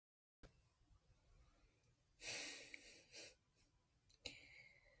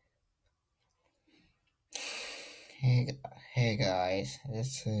Hey guys,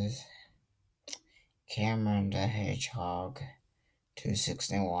 this is Cameron the Hedgehog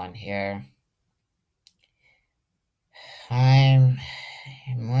 261 here. I'm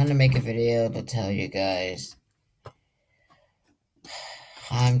going to make a video to tell you guys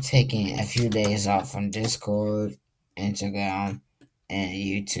I'm taking a few days off from Discord, Instagram, and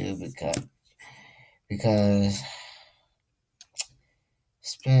YouTube because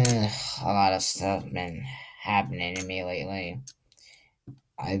it's been a lot of stuff been happening to me lately.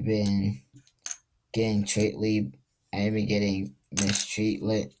 I've been getting treatly I've been getting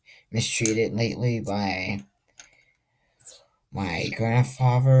mistreated lately by my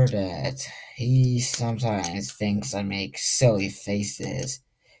grandfather that he sometimes thinks I make silly faces.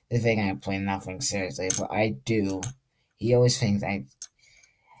 They think I play nothing seriously, but I do. He always thinks I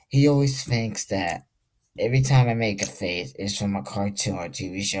he always thinks that every time I make a face it's from a cartoon or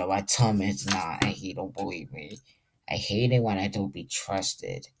TV show. I tell him it's not and he don't believe me. I hate it when I don't be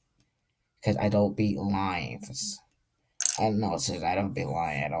trusted. Because I don't be lying. I don't know, so I don't be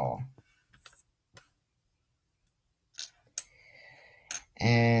lying at all.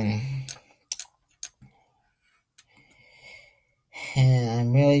 And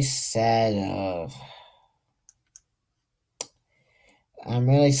I'm really sad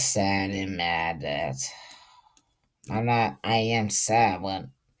and mad that I am sad, but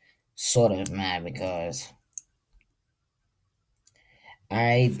sort of mad because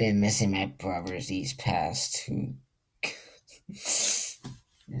I've been missing my brothers these past these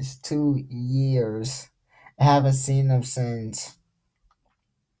 2 years. I haven't seen them since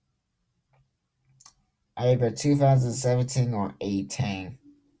either 2017 or 18.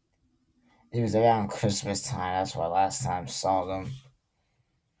 It was around Christmas time. That's why last time saw them.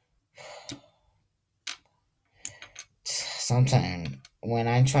 Sometimes when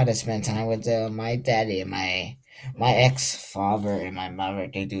I try to spend time with them, my daddy and my ex father and my mother,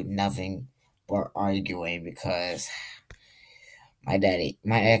 they do nothing but arguing because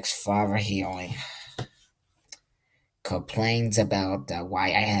my ex father, he only complains about why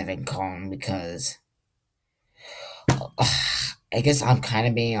I haven't called because I guess I'm kind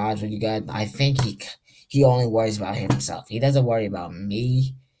of being honest with you guys. I think he only worries about himself. He doesn't worry about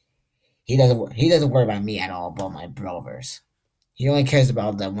me. He doesn't worry about me at all. About my brothers. He only cares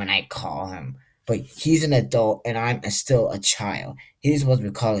about them when I call him. But he's an adult and I'm still a child. He's supposed to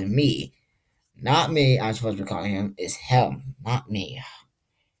be calling me. Not me. I'm supposed to be calling him. It's him, not me.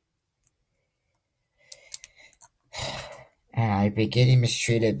 And I've been getting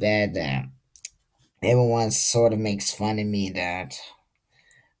mistreated bad that everyone sort of makes fun of me that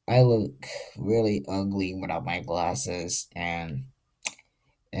I look really ugly without my glasses. And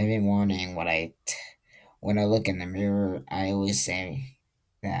every morning when I look in the mirror, I always say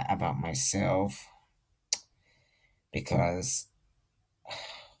that about myself because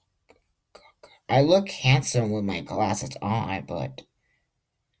I look handsome with my glasses on, but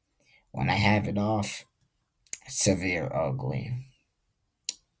when I have it off, severe ugly.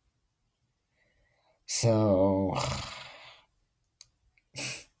 So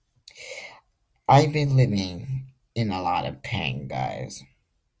I've been living in a lot of pain, guys.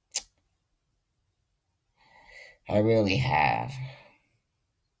 I really have.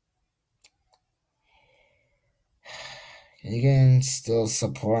 You can still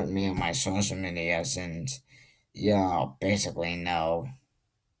support me on my social media since y'all basically know.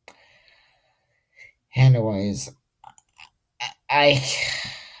 Anyways, I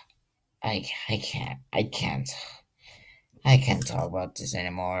I can't talk about this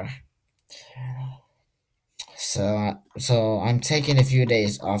anymore. So I'm taking a few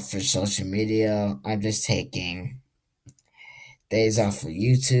days off for social media. I'm just taking days off for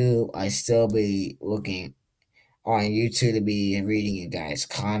YouTube. I still be looking on YouTube to be reading you guys'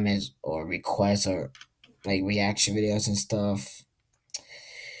 comments or requests or like reaction videos and stuff.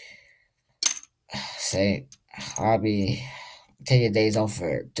 Say I'll be taking days off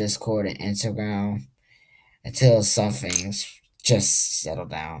for Discord and Instagram until something's just settle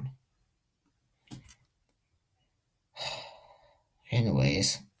down.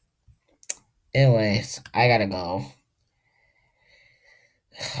 Anyways, I gotta go.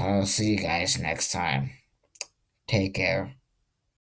 I'll see you guys next time. Take care.